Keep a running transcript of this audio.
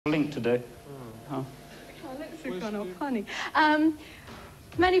Link today. Oh, looks are kind of funny.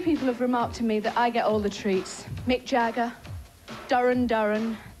 Many people have remarked to me that I get all the treats. Mick Jagger,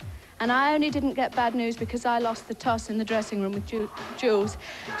 Duran, and I only didn't get bad news because I lost the toss in the dressing room with Jules.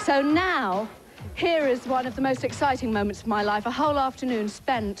 So now, here is one of the most exciting moments of my life. A whole afternoon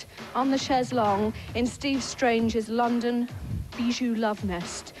spent on the chaise longue in Steve Strange's London bijou love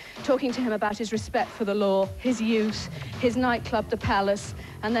nest, talking to him about his respect for the law, his youth, his nightclub, the Palace,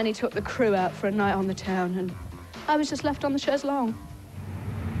 and then he took the crew out for a night on the town, and I was just left on the chaise longue.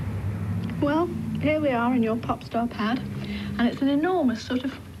 Well, here we are in your pop star pad, and it's an enormous sort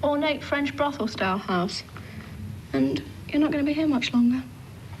of ornate French brothel-style house, and you're not going to be here much longer.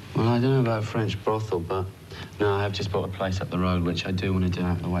 Well, I don't know about French brothel, but no, I have just bought a place up the road, which I do want to do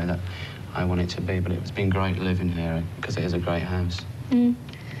out the way that I want it to be, but it's been great living here because it is a great house. And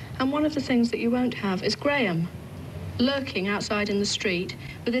one of the things that you won't have is Graham lurking outside in the street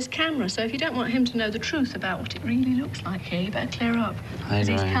with his camera, so if you don't want him to know the truth about what it really looks like here, you better clear up, because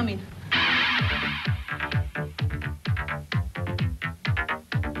he's coming.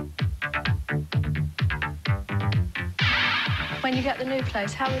 When you get the new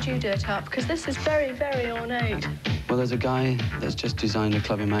place, how would you do it up? Because this is very, very ornate. Well, there's a guy that's just designed a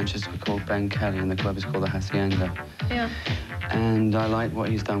club in Manchester called Ben Kelly, and the club is called the Hacienda. Yeah. And I like what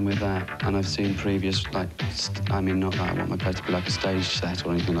he's done with that. And I've seen previous, like, I mean, not that I want my place to be like a stage set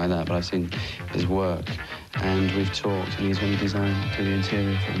or anything like that, but I've seen his work. And we've talked, and he's going to design the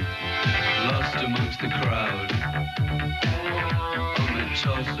interior for me. Lost amongst the crowd, on the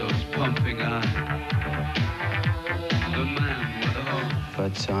torsos pumping out. The man with the whole...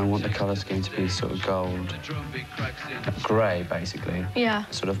 But I want the colour scheme to be sort of gold, grey, basically. Yeah.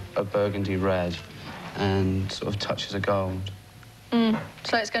 Sort of a burgundy red, and sort of touches of gold.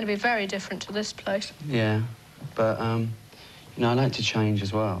 So it's going to be very different to this place. Yeah, but, you know, I like to change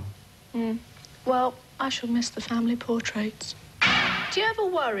as well. Well, I shall miss the family portraits. Do you ever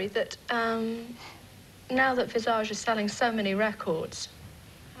worry that, now that Visage is selling so many records,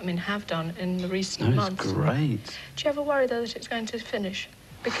 I mean, have done in the recent months. It's great. Do you ever worry, though, that it's going to finish?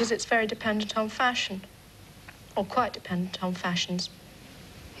 Because it's very dependent on fashion. Or quite dependent on fashions.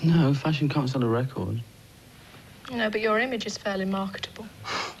 No, fashion can't sell a record. No, but your image is fairly marketable.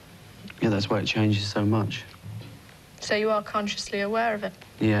 Yeah, that's why it changes so much. So you are consciously aware of it?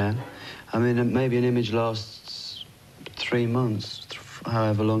 Yeah. I mean, maybe an image lasts 3 months,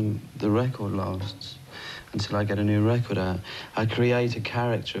 however long the record lasts, until I get a new record out. I create a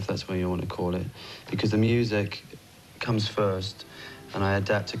character, if that's what you want to call it, because the music comes first, and I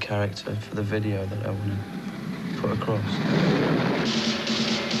adapt a character for the video that I want to put across.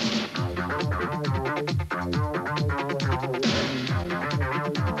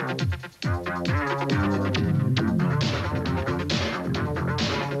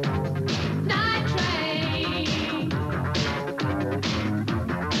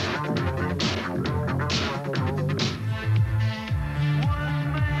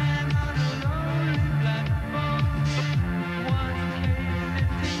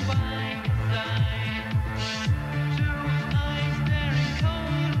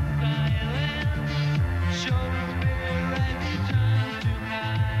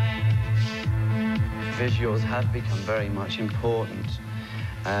 Visuals have become very much important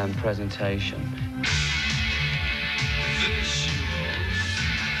presentation.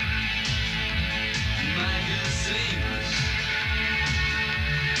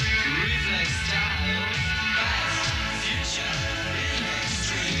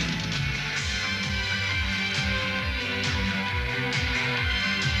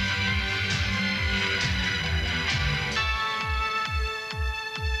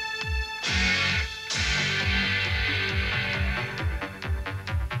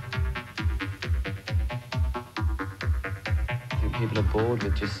 People are bored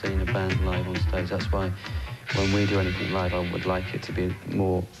with just seeing a band live on stage. That's why when we do anything live, I would like it to be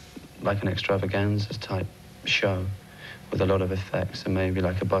more like an extravaganza type show with a lot of effects and maybe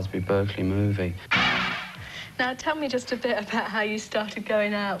like a Busby Berkeley movie. Now, tell me just a bit about how you started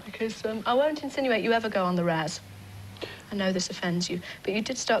going out, because I won't insinuate you ever go on the Raz. I know this offends you, but you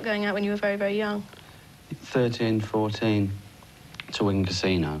did start going out when you were very, very young. 13, 14, to Wigan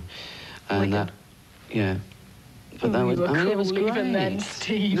Casino. And Wigan? that, yeah. But that was, I mean, it was great. Even then,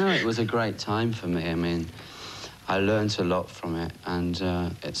 Steve. No, it was a great time for me. I mean, I learnt a lot from it, and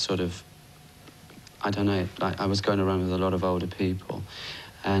it's sort of, I don't know, like I was going around with a lot of older people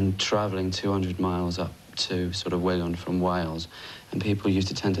and travelling 200 miles up to sort of Wigan from Wales, and people used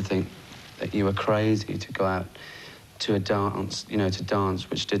to tend to think that you were crazy to go out to a dance, you know, to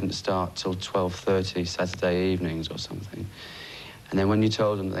dance which didn't start till 12:30 Saturday evenings or something. And then when you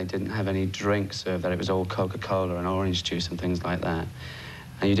told them that they didn't have any drinks served, that it was all Coca-Cola and orange juice and things like that,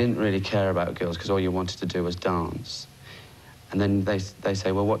 and you didn't really care about girls because all you wanted to do was dance. And then they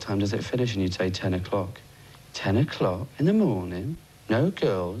say, well, what time does it finish? And you'd say 10 o'clock. 10 o'clock in the morning, no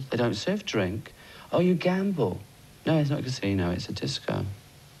girls, they don't serve drink. Oh, you gamble. No, it's not a casino, it's a disco.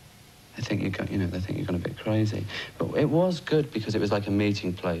 They think you've gone a bit crazy. But it was good because it was like a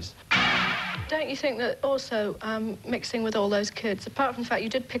meeting place. Don't you think that also mixing with all those kids, apart from the fact you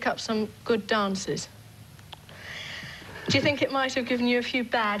did pick up some good dances, do you think it might have given you a few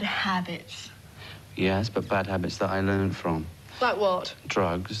bad habits? Yes, but bad habits that I learned from. Like what?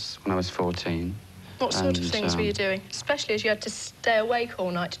 Drugs, when I was 14. What sort of things were you doing? Especially as you had to stay awake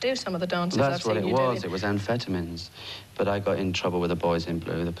all night to do some of the dances I've seen you doing. That's what it was. It was amphetamines. But I got in trouble with the boys in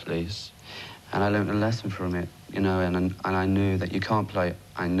blue, the police. And I learned a lesson from it, you know, and I knew that you can't play...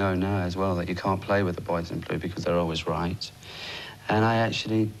 I know now as well that you can't play with the boys in blue because they're always right. And I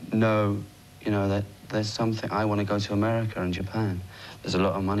actually know, you know, that there's something... I want to go to America and Japan. There's a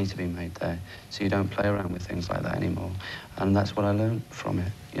lot of money to be made there, so you don't play around with things like that anymore. And that's what I learned from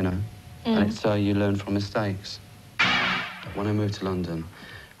it, you know. And it's you learn from mistakes. When I moved to London,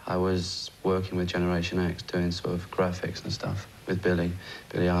 I was working with Generation X, doing sort of graphics and stuff with Billy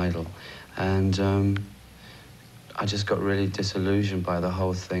Idol. And I just got really disillusioned by the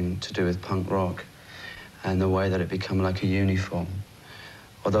whole thing to do with punk rock and the way that it became like a uniform.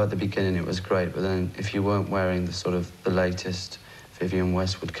 Although at the beginning it was great, but then if you weren't wearing the sort of the latest Vivienne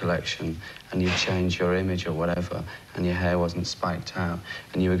Westwood collection and you changed your image or whatever and your hair wasn't spiked out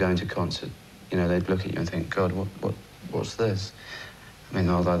and you were going to concert, you know, they'd look at you and think, God, what's this? I mean,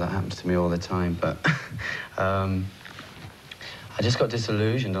 although that happens to me all the time, but I just got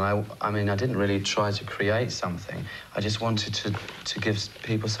disillusioned, and I mean, I didn't really try to create something. I just wanted to give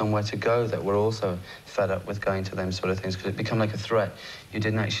people somewhere to go that were also fed up with going to them sort of things, because it became like a threat. You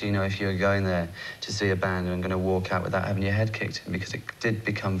didn't actually know if you were going there to see a band and going to walk out without having your head kicked in, because it did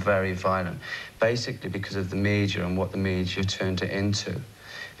become very violent. Basically, because of the media and what the media turned it into.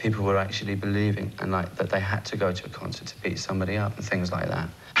 People were actually believing and like that they had to go to a concert to beat somebody up and things like that.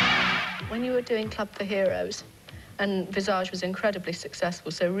 When you were doing Club for Heroes, and Visage was incredibly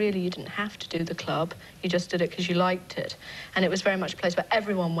successful, so really you didn't have to do the club. You just did it because you liked it. And it was very much a place where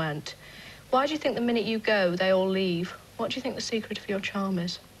everyone went. Why do you think the minute you go, they all leave? What do you think the secret of your charm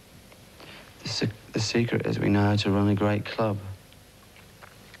is? The secret is we know how to run a great club.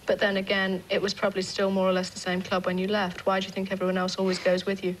 But then again, it was probably still more or less the same club when you left. Why do you think everyone else always goes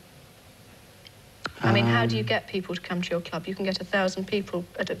with you? I mean, how do you get people to come to your club? You can get 1,000 people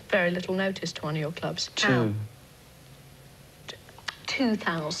at a very little notice to one of your clubs. Two.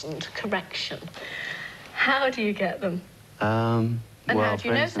 2,000, correction. How do you get them? And well, how do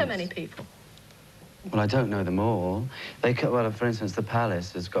you know so many people? Well, I don't know them all. Well, for instance, the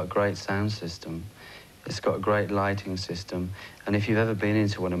Palace has got a great sound system. It's got a great lighting system. And if you've ever been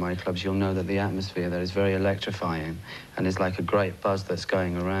into one of my clubs, you'll know that the atmosphere there is very electrifying. And it's like a great buzz that's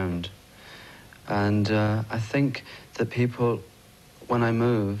going around. And I think that people, when I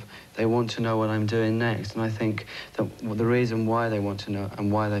move, they want to know what I'm doing next. And I think that the reason why they want to know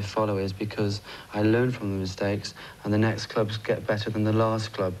and why they follow is because I learn from the mistakes and the next clubs get better than the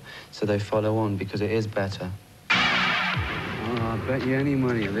last club. So they follow on because it is better. Oh, I bet you any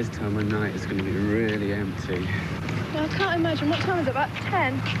money at this time of night it's going to be really empty. Well, I can't imagine. What time is it? About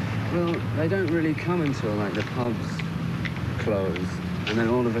 10? Well, they don't really come until, like, the pubs close. And then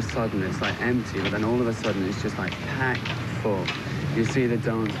all of a sudden it's, like, empty. But then all of a sudden it's just, like, packed full. You see the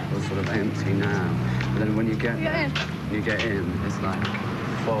dance floor sort of empty now, but then when you get there, you get in, it's like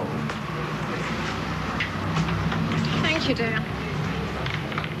full. Thank you, dear.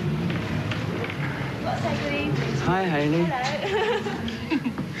 Good evening. Hi, Hayley. Hello.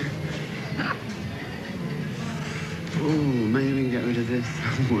 Ooh, maybe we can get rid of this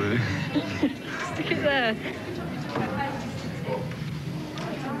somewhere. Stick it there.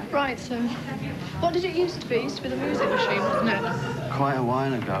 Right, so what did it used to be? It used to be the music machine, wasn't it? Quite a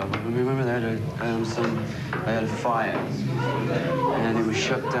while ago. I remember they had a fire, and it was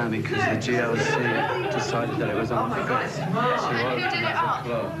shut down because the GLC decided that it was unfit to open as a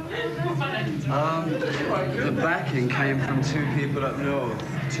club. The backing came from 2 people up north,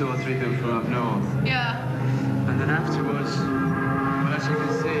 2 or 3 people from up north. Yeah. And then afterwards, well, as you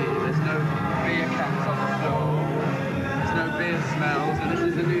can see, there's no beer caps on the floor. No beer smells, and this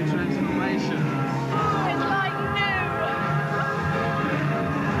is a new transformation. It's like new.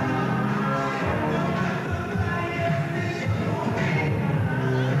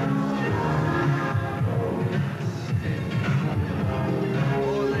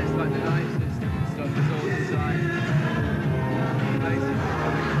 All this, like the light system and stuff, is all designed.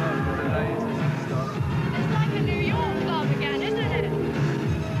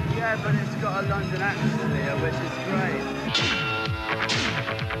 lot of London accent here, which is great.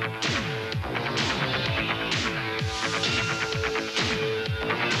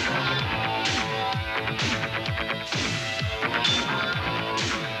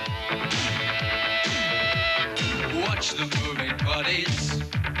 Watch the moving bodies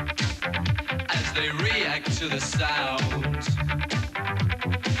as they react to the sound,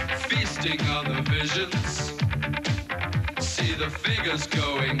 feasting on the visions, see the figures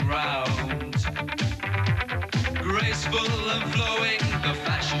going round. Graceful and flowing, the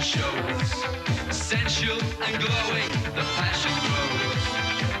fashion shows, sensual and glowing, the passion grows.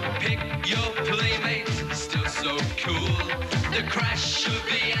 Pick your playmate, still so cool, the crash of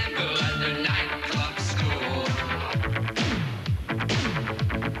the angle at the nightclub school.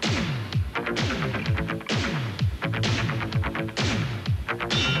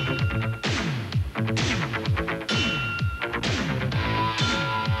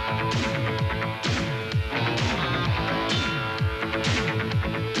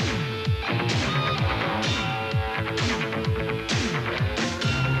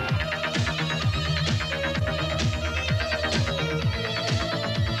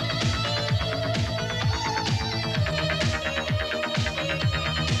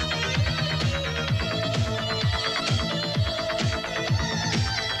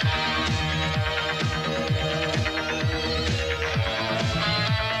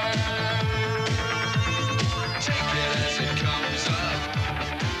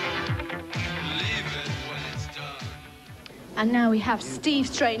 And now we have Steve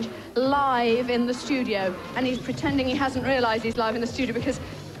Strange live in the studio, and he's pretending he hasn't realised he's live in the studio because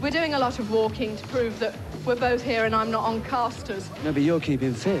we're doing a lot of walking to prove that we're both here and I'm not on casters. No, but you're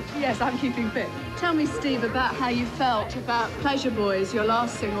keeping fit. Yes, I'm keeping fit. Tell me, Steve, about how you felt about Pleasure Boys, your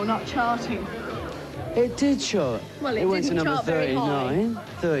last single, not charting. It did chart. Well, it went to didn't number chart very high.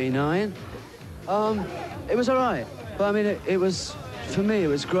 39. It was all right. But, I mean, it was, for me, it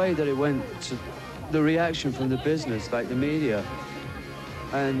was great that it went to the reaction from the business, like the media,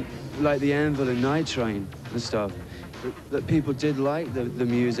 and like the Anvil and Night Train and stuff, that people did like the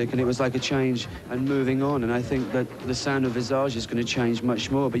music, and it was like a change and moving on. And I think that the sound of Visage is going to change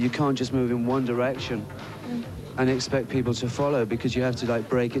much more, but you can't just move in one direction and expect people to follow, because you have to like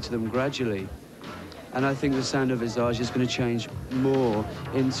break it to them gradually. And I think the sound of Visage is going to change more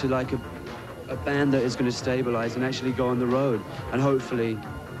into like a band that is going to stabilize and actually go on the road, and hopefully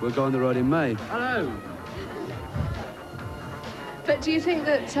we'll go on the road in May. Hello. But do you think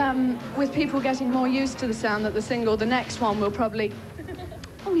that with people getting more used to the sound, that the single, the next one, will probably...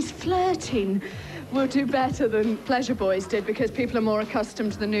 Oh, he's flirting. Will do better than Pleasure Boys did because people are more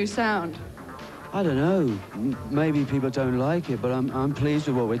accustomed to the new sound? I don't know. Maybe people don't like it, but I'm pleased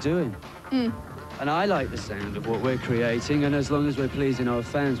with what we're doing. And I like the sound of what we're creating, and as long as we're pleasing our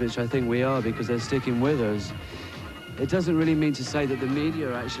fans, which I think we are because they're sticking with us, it doesn't really mean to say that the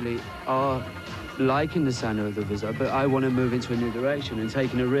media actually are liking the sound of the Visage, but I want to move into a new direction, and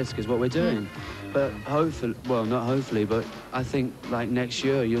taking a risk is what we're doing. But hopefully, well, not hopefully, but I think like next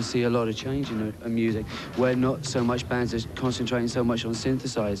year you'll see a lot of change in music, where not so much bands are concentrating so much on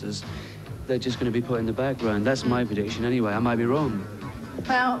synthesizers. They're just going to be put in the background. That's my prediction anyway. I might be wrong.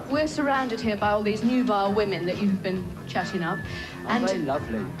 Well, we're surrounded here by all these nubile women that you've been chatting up. And they're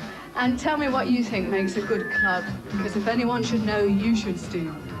lovely. And tell me what you think makes a good club, because if anyone should know, you should,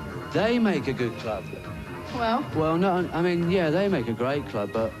 Steve. They make a good club. Well? Well, no, I mean, yeah, they make a great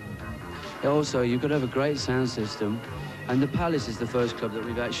club, but also you've got to have a great sound system. And the Palace is the first club that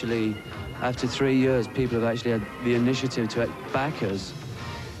we've actually, after 3 years, people have actually had the initiative to back us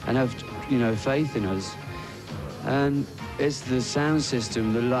and have, you know, faith in us. And it's the sound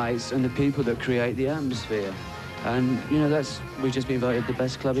system, the lights, and the people that create the atmosphere. And, you know, we've just been voted the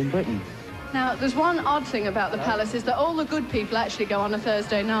best club in Britain. Now, there's one odd thing about the Palace, is that all the good people actually go on a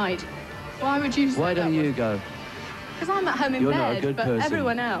Thursday night. Why would you say Why don't you go? Because I'm at home in You're bed, not a good but person.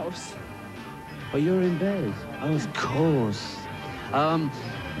 everyone else... Oh, you're in bed? Oh, of course.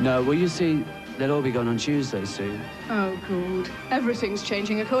 No, well, you see, they'll all be gone on Tuesday soon. Oh, good. Everything's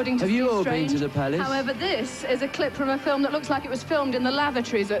changing according to Have you Steve all Strange. been to the Palace? However, this is a clip from a film that looks like it was filmed in the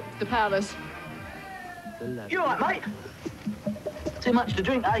lavatories at the Palace. You all right, mate? Too much to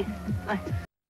drink, eh?